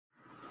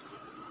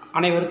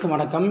அனைவருக்கும்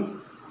வணக்கம்.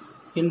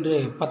 இன்று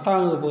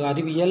 10ஆம் வகுப்பு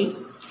அறிவியல்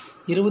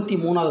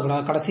 23வது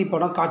பாடம், கடைசி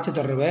பாடம் காட்சி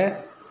தொடர்பு.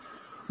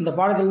 இந்த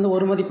பாடத்திலிருந்து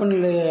 1 மதிப்பெண்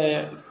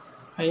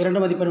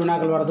 2 மதிப்பெண்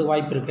வினாக்கள் வரதுக்கு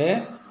வாய்ப்பு இருக்குது.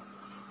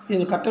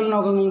 இதில் கற்றல்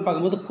நோக்கங்கள்னு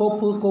பார்க்கும்போது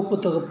கோப்பு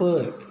தொகுப்பு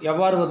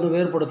எவ்வாறு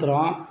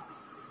வேறுபடுத்துகிறோம்,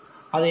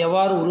 அதை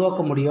எவ்வாறு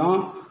உருவாக்க முடியும்,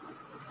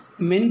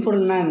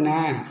 மென்பொருள்னால் என்ன,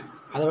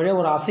 அதை விட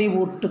ஒரு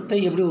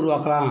அசைவூட்டத்தை எப்படி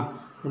உருவாக்கலாம்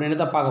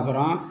அப்படின்னு தான் பார்க்க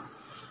போகிறோம்.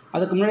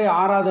 அதுக்கு முன்னாடி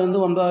 6வதுலேருந்து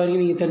 9வது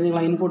வரைக்கும் நீங்கள்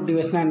தெரிஞ்சுக்கலாம். இன்புட்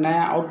டிவைஸ்னால் என்ன,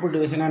 அவுட்புட்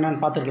டிவைஸ்னால் என்னென்னு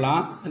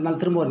பார்த்துருக்கலாம்.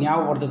 இருந்தாலும் திரும்ப ஒரு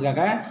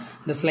ஞாபகப்படுத்துறதுக்காக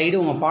இந்த ஸ்லைடு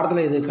உங்கள்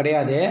பாடத்தில் இது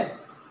கிடையாது.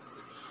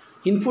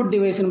 இன்புட்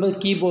டிவைஸ் என்பது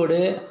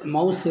keyboard,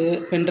 mouse,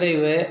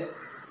 pendrive,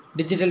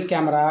 digital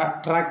camera,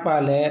 track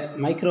pad,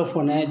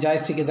 microphone,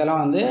 joystick,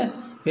 இதெல்லாம்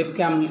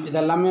வெப்கேம்,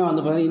 இதெல்லாமே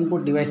பார்த்தீங்கன்னா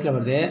இன்புட் டிவைஸில்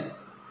வருது.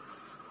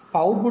 இப்போ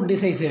அவுட்புட்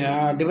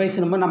டிவைஸ்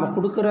நம்ம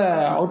கொடுக்குற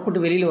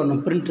அவுட்புட் வெளியில்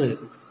வரணும். பிரிண்ட்ரு,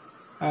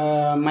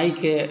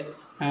 மைக்கு,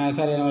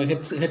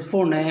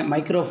 ஹெட்ஃபோனு,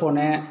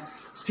 மைக்ரோஃபோனு,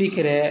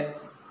 ஸ்பீக்கரு,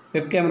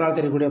 வெப் கேமராவில்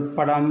தெரியக்கூடிய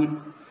படம்,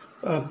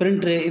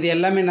 பிரிண்ட்ரு, இது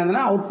எல்லாமே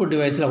என்னதுன்னா அவுட்புட்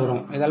டிவைஸில்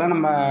வரும். இதெல்லாம்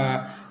நம்ம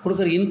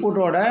கொடுக்குற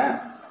இன்புட்டோட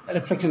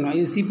ரிஃப்ளெக்ஷன்.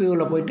 இது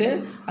சிபியூவில் போயிட்டு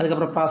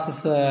அதுக்கப்புறம்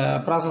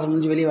ப்ராசஸ்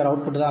முடிஞ்சு வெளியே வர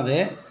அவுட்புட் தான் அது.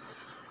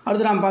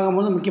 அடுத்து நம்ம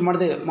பார்க்கும்போது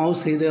முக்கியமானது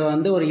மவுஸ்.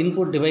 இது ஒரு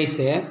இன்புட்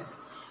டிவைஸு.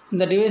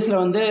 இந்த டிவைஸில்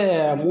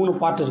 3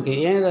 பார்ட் இருக்குது.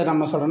 ஏன் இதை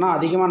நம்ம சொல்கிறோன்னா,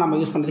 அதிகமாக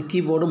நம்ம யூஸ் பண்ணுறது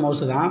கீபோர்டு,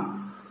 மவுஸு தான்.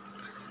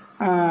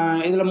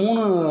 இதில்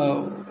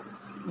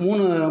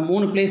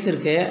மூணு பிளேஸ்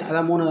இருக்குது.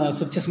 அதான் 3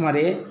 சுவிட்சஸ்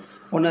மாதிரி.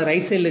 ஒன்று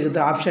ரைட் சைடில்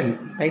இருக்குது ஆப்ஷன்.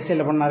 ரைட்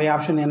சைடில் பண்ண நிறைய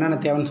ஆப்ஷன் என்னென்ன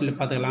தேவைன்னு சொல்லி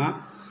பார்த்துக்கலாம்.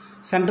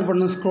 சென்டர்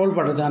பண்ணி ஸ்க்ரோல்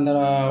பண்ணுறது, அந்த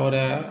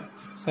ஒரு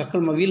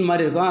சர்க்கிள் வீல்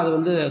மாதிரி இருக்கும்,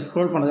 அது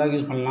ஸ்க்ரோல் பண்ணுறதுக்காக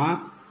யூஸ் பண்ணலாம்.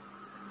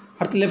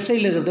 அடுத்து லெஃப்ட்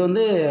சைடில்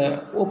இருக்கிறது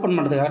ஓப்பன்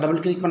பண்ணுறதுக்காக,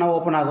 டபுள் கிளிக் பண்ணால்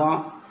ஓப்பன் ஆகும்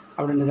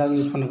அப்படின்றதுக்காக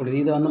யூஸ் பண்ணக்கூடியது.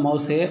 இது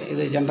மவுஸு.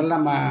 இது ஜென்ரலாக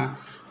நம்ம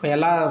இப்போ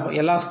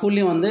எல்லா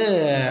ஸ்கூல்லேயும்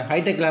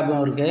ஹைடெக்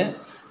லேபும் இருக்குது.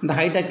 இந்த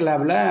ஹைடெக்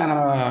லேபில்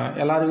நம்ம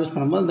எல்லோரும் யூஸ்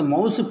பண்ணும்போது இந்த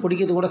மவுஸு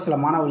பிடிக்கிறது கூட சில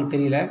மாணவர்களுக்கு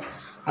தெரியல.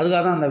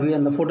 அதுக்காக தான்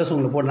அந்த ஃபோட்டோஸ்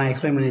உங்களுக்கு போட்டு நான்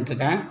எக்ஸ்பிளைன்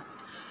பண்ணிகிட்ருக்கேன்.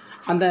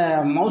 அந்த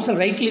மவுஸில்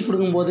ரைட் கிளிக்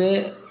கொடுக்கும்போது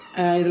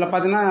இதில்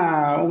பார்த்தீங்கன்னா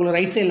உங்களுக்கு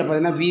ரைட் சைடில்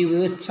பார்த்தீங்கன்னா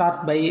view, chart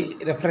by,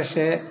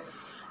 ரெஃப்ரெஷ்ஷு,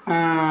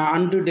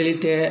 and,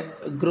 delete,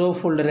 grow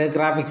folder,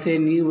 graphics,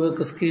 new,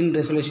 screen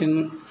resolution,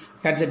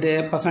 gadget,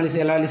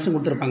 personality எல்லா லிஸ்ட்டும்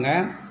கொடுத்துருப்பாங்க.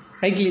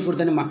 ரைட் கிளிக்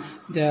கொடுத்தோன்னே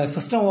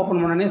சிஸ்டம் ஓப்பன்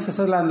பண்ணோடனே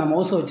சிஸ்டத்தில் அந்த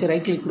மவுஸை வச்சு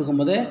ரைட் கிளிக்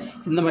கொடுக்கும்போது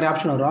இந்த மாதிரி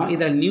ஆப்ஷன் வரும்.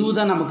 இதில் நியூ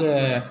தான் நமக்கு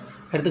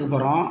எடுத்துக்க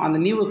போகிறோம். அந்த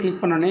நியூவை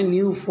கிளிக் பண்ணோடனே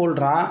new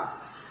ஃபோல்டரா,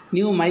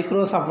 new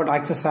Microsoft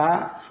ஆக்சஸா,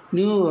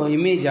 new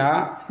இமேஜா,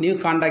 new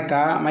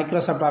கான்டாக்டா,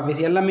 Microsoft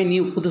office, எல்லாமே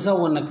நியூ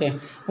புதுசாக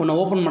ஒன்று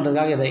ஓப்பன்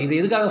பண்ணுறதுக்காக. இது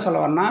எதுக்காக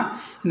சொல்ல வரேன்னா,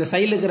 இந்த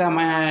சைடில் இருக்கிற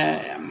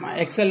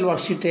XL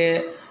work sheet,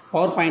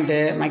 power point,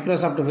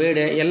 Microsoft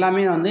word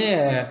எல்லாமே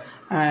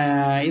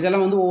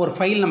இதெல்லாம் ஒவ்வொரு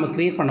ஃபைல் நம்ம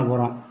க்ரியேட் பண்ண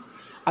போகிறோம்.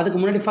 அதுக்கு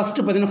முன்னாடி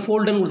ஃபஸ்ட்டு பார்த்திங்கன்னா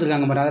ஃபோல்டர்னு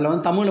கொடுத்துருக்காங்க பாரு.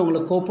 அதில் தமிழில்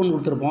உங்களுக்கு கோப்புன்னு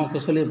கொடுத்துருப்போம்,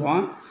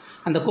 சொல்லியிருப்போம்.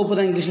 அந்த கோப்பு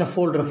தான் இங்கிலீஷில்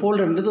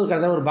ஃபோல்டர்ன்றது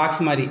ஒரு பாக்ஸ்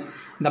மாதிரி.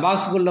 இந்த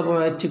பாக்ஸுக்குள்ளே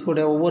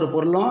வச்சுக்கூடிய ஒவ்வொரு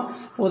பொருளும்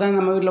உதாரணம்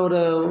நம்ம வீட்டில்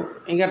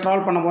எங்கேயா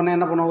ட்ராவல் பண்ண போனால்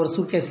என்ன பண்ணுவோம், ஒரு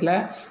சூட்கேஸில்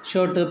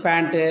shirt,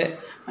 pant,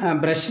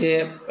 brush,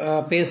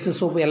 paste,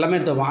 soap எல்லாமே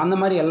எடுத்துப்போம். அந்த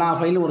மாதிரி எல்லா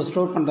ஃபைலும்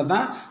ஸ்டோர் பண்ணுறது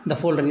தான் இந்த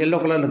ஃபோல்டர். எல்லோ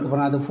கலரில் இருக்க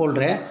போகிறோம் அது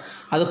ஃபோல்டரு.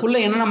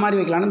 அதுக்குள்ளே என்னென்ன மாதிரி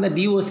வைக்கலாம்னா, இந்த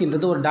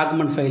டிஓசின்றது ஒரு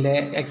டாக்குமெண்ட் ஃபைலு,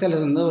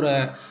 எக்ஸல்எஸ் ஒரு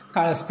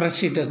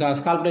ஸ்ப்ரெட்ஷீட்டு,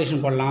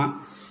 கால்குலேஷன் போடலாம்.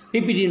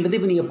 பிபிடின்றது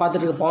இப்போ நீங்கள்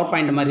பார்த்துட்டு இருக்க பவர்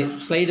பாயிண்ட் மாதிரி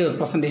ஸ்லைடு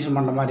ப்ரெசன்டேஷன்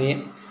பண்ணுற மாதிரி.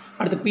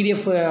 அடுத்து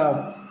PDF,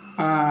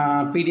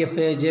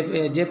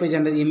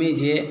 ஜேபேஜ்ன்றது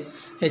image,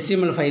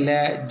 HTML file,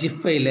 zip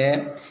file,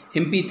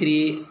 MP3,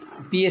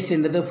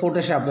 பிஎஸ்டின்றது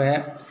Photoshop,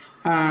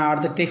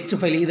 அடுத்து டெக்ஸ்ட்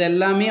ஃபைல், இது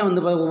எல்லாமே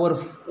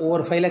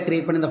ஒவ்வொரு ஃபைலை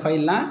க்ரியேட் பண்ணி இந்த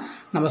ஃபைல்லாம்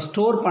நம்ம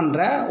ஸ்டோர்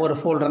பண்ணுற ஒரு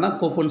ஃபோல்டர் தான்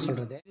கோப்புன்னு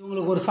சொல்கிறது.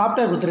 இவங்களுக்கு ஒரு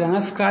சாஃப்ட்வேர்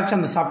கொடுத்துருக்காங்க, ஸ்க்ராட்ச்.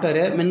 அந்த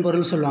சாஃப்ட்வேர்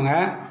மென்பொருள்னு சொல்லுவாங்க.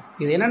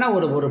 இது என்னென்னா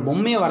ஒரு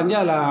பொம்மையை வரைஞ்சி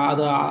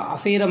அது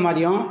அசைகிற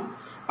மாதிரியும்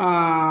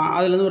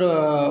அதுலேருந்து ஒரு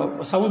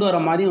சவுண்டு வர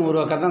மாதிரியும்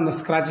உருவாக்குறது தான் அந்த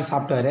ஸ்க்ராட்ச்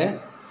சாஃப்ட்வேரு.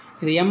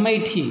 இது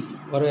MIT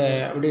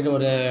அப்படின்ற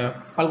ஒரு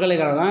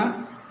பல்கலைக்கழகம்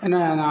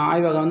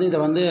ஆய்வகம் இதை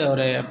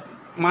ஒரு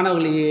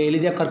மாணவர்கள்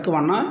எளிதாக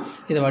கற்குவான்னா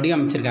இதை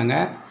வடிவமைச்சிருக்காங்க.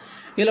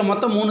 இதில்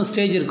மொத்தம் 3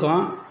 ஸ்டேஜ்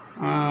இருக்கும்.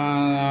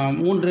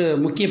 3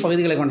 முக்கிய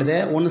பகுதிகளை கொண்டது.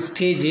 1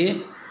 ஸ்டேஜு,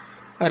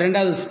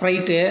 2வது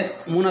ஸ்ப்ரைட்டு,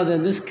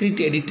 3வது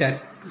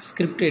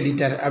ஸ்கிரிப்ட்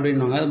எடிட்டர்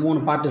அப்படின்வாங்க. அது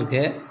 3 பார்ட்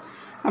இருக்குது.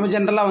 நம்ம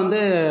ஜென்ரலாக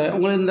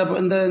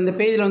உங்களுக்கு இந்த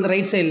பேஜில்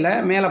ரைட் சைடில்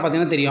மேலே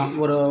பார்த்தீங்கன்னா தெரியும்,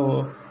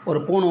 ஒரு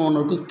பூனை ஒன்று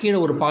இருக்கும், கீழே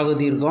ஒரு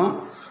பகுதி இருக்கும்.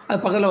 அது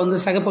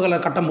பக்கத்தில் சிகப்பு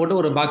கலர் கட்டம் போட்டு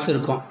ஒரு பாக்ஸ்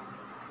இருக்கும்.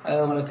 அது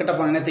உங்களுக்கு கிட்ட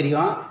போனீங்கன்னா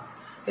தெரியும்.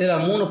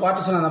 இதில் 3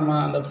 பார்ட்டு சொன்னால் நம்ம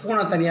அந்த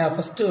பூனை தனியாக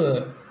ஃபஸ்ட்டு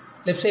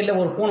லெஃப்ட் சைடில்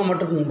ஒரு பூனை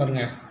மட்டும் இருக்குங்க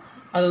பாருங்கள்,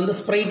 அது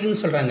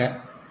ஸ்ப்ரைட்டுன்னு சொல்கிறாங்க.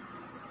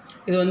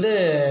 இது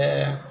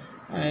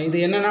இது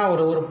என்னென்னா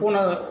ஒரு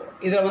பூனை.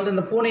 இதில்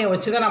இந்த பூனையை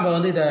வச்சு தான்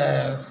நம்ம இதை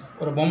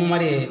ஒரு பொம்மை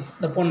மாதிரி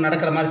இந்த பூனை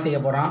நடக்கிற மாதிரி செய்ய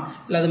போகிறோம்,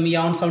 இல்லை அது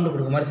மியாவும் சவுண்டு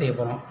கொடுக்குற மாதிரி செய்ய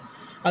போகிறோம்.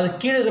 அது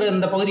கீழே இருக்கிற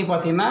இந்த பகுதி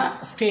பார்த்திங்கன்னா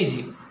ஸ்டேஜ்.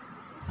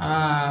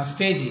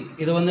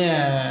 இது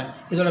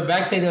இதோட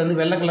பேக் சைடு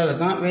வெள்ளை கலர்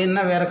இருக்கும்.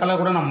 வேணுன்னா வேறு கலர்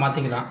கூட நம்ம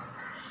மாற்றிக்கலாம்.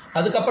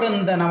 அதுக்கப்புறம்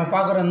நம்ம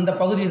பார்க்குற இந்த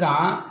பகுதி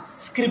தான்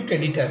ஸ்கிரிப்ட்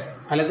எடிட்டர்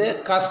அல்லது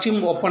காஸ்டியூம்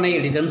ஒப்பனை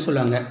எடிட்டர்னு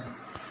சொல்லுவாங்க.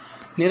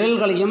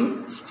 நிரல்களையும்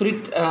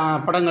ஸ்பிரிட்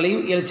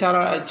படங்களையும்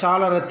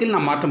சாளரத்தில்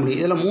நாம் மாற்ற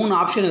முடியும். இதில் 3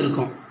 ஆப்ஷன்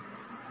இருக்கும்.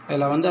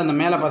 இதில் வந்து அந்த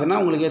மேலே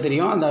பார்த்தீங்கன்னா உங்களுக்கே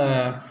தெரியும் அந்த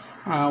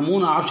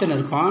 3 ஆப்ஷன்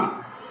இருக்கும்.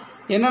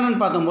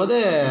 என்னென்னு பார்க்கும்போது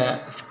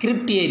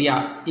ஸ்கிரிப்ட் ஏரியா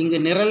இங்கே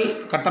நிரல்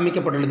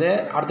கட்டமைக்கப்பட்டுள்ளது.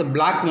 அடுத்து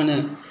பிளாக் மெனு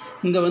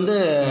இங்கே வந்து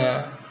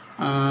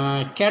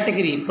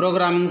கேட்டகரி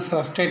ப்ரோக்ராமிங்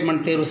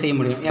ஸ்டேட்மெண்ட் தேர்வு செய்ய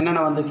முடியும்.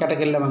 என்னென்ன வந்து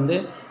கேட்டகரியில் வந்து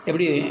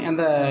எப்படி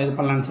எந்த இது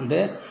பண்ணலான்னு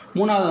சொல்லிட்டு.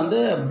 3வது வந்து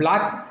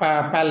பிளாக்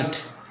பேலட்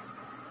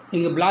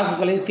இங்கே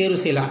பிளாக்குகளை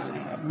தேர்வு செய்யலாம்.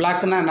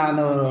 பிளாக்குன்னா நான்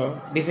அந்த ஒரு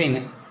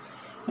டிசைனு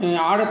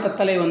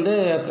ஆடத்தத்தலை வந்து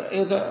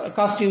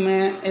காஸ்டியூமு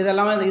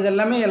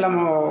இதெல்லாமே எல்லாம்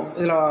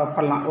இதில்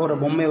பண்ணலாம். ஒரு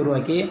பொம்மை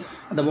உருவாக்கி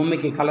அந்த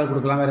பொம்மைக்கு கலர்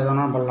கொடுக்கலாம், வேறு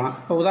எதனா பண்ணலாம்.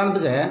 இப்போ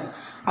உதாரணத்துக்கு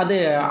அது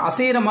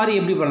அசைகிற மாதிரி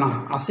எப்படி பண்ணலாம்?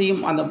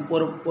 அசையும் அந்த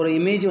ஒரு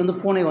இமேஜ் வந்து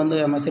பூனை வந்து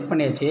நம்ம செட்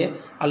பண்ணியாச்சு,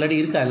 ஆல்ரெடி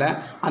இருக்காதுல,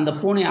 அந்த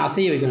பூனையை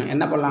அசைய வைக்கணும்.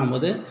 என்ன பண்ணலாம்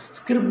போது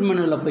ஸ்கிரிப்ட்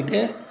மெனுவில்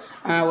போய்ட்டு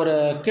ஒரு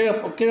கீழே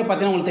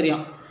பார்த்தீங்கன்னா உங்களுக்கு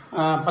தெரியும்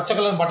பச்சை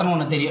கலர் பட்டன்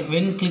ஒன்று தெரியும்,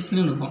 வென்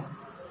கிளிக்னு இருக்கும்.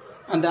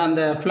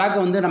 அந்த ஃப்ளாகை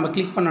வந்து நம்ம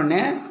கிளிக்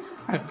பண்ணோடனே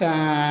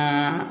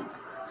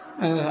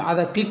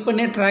அதை கிளிக்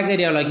பண்ணி ட்ராக்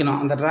ஏரியாவில் வைக்கணும்.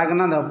 அந்த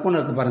ட்ராக்னா அந்த பூனை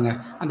இருக்குது பாருங்கள்,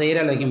 அந்த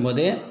ஏரியாவில்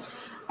வைக்கும்போது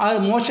அது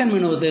மோஷன்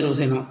மெனுவை தேர்வு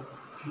செய்யணும்.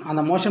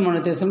 அந்த மோஷன் மெனு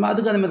தேர்வு செய்யணும்.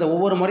 அதுக்கு அந்த மாதிரி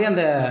ஒவ்வொரு முறையும்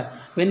அந்த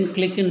வென்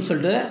கிளிக்குன்னு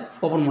சொல்லிட்டு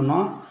ஓப்பன்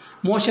பண்ணோம்.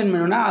 மோஷன்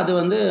மெனுனா அது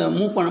வந்து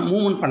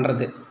மூவ்மெண்ட்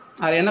பண்ணுறது.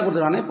 அதில் என்ன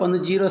கொடுத்துருவாங்கன்னா இப்போ வந்து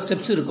 0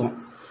 ஸ்டெப்ஸ் இருக்கும்.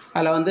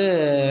 அதில் வந்து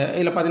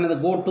இதில் பார்த்தீங்கன்னா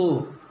கோ டு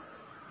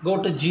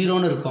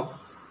 0ன்னு இருக்கும்.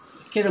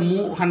 கீழே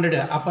மூவ்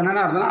 100. அப்போ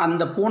என்னென்னா இருந்ததுன்னா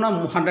அந்த பூனை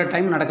 100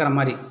 டைம் நடக்கிற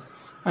மாதிரி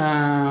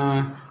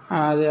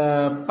அது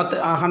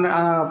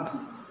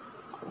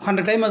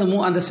 100 டைம் அது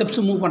அந்த ஸ்டெப்ஸ்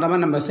மூவ் பண்ணுற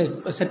மாதிரி நம்ம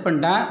செட்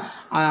பண்ணிட்டா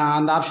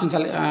அந்த ஆப்ஷன்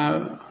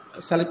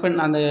செலக்ட்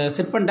பண்ணி அந்த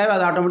செட் பண்ணிட்டா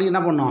அது ஆட்டோமேட்டிக்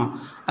என்ன பண்ணும்,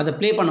 அதை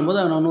ப்ளே பண்ணும்போது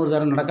அது 100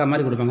 தடவை நடக்கிற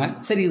மாதிரி கொடுப்பாங்க.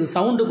 சரி, இது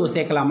சவுண்டுக்கு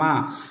சேர்க்கலாமா?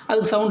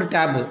 அதுக்கு சவுண்டு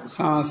டேப்பு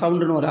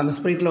சவுண்டுன்னு ஒரு அந்த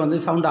ஸ்ப்ரிட்டில் வந்து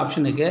சவுண்டு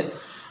ஆப்ஷன் இருக்குது.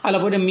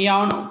 அதில் போய்ட்டு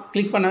மியாவுன்னு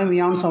கிளிக் பண்ணாவே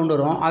மியாவுன்னு சவுண்டு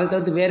வரும். அதை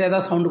தவிர்த்து வேறு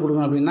ஏதாவது சவுண்டு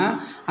கொடுக்கணும் அப்படின்னா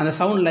அந்த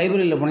சவுண்ட்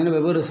லைப்ரரியில் போனீங்கன்னா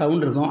வெவ்வேறு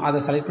சவுண்டு இருக்கும், அதை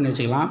செலக்ட் பண்ணி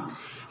வச்சுக்கலாம்.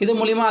 இது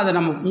மூலிமா அதை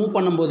நம்ம மூவ்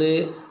பண்ணும்போது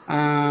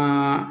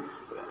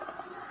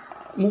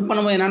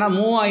என்னென்னா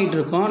மூவ் ஆகிட்டு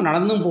இருக்கும்,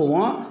 நடந்தும்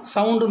போவோம்,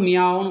 சவுண்டு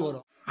மியாவுன்னு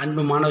வரும்.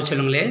 அன்பு மாணவ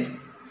செல்வங்களே,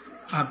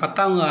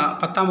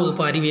 10ஆம்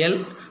வகுப்பு அறிவியல்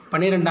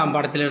 12ஆம்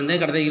பாடத்திலிருந்து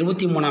கடந்த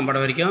 23ஆம்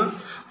பாடம் வரைக்கும்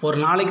ஒரு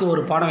நாளைக்கு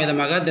ஒரு பாடம்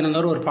விதமாக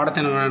தினந்தோறும் ஒரு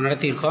பாடத்தை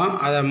நடத்தியிருக்கோம்.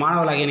 அதை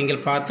மாணவர்களாகிய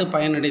நீங்கள் பார்த்து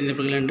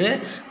பயனடைந்தீர்கள் என்று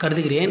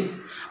கருதுகிறேன்.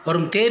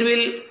 வரும்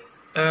தேர்வில்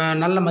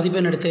நல்ல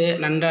மதிப்பெண் எடுத்து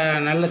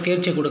நல்ல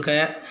தேர்ச்சி கொடுக்க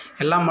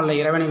எல்லாம் வல்ல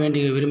இறைவனை வேண்டி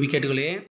விரும்பி கேட்டுக்கொள்கிறேன்.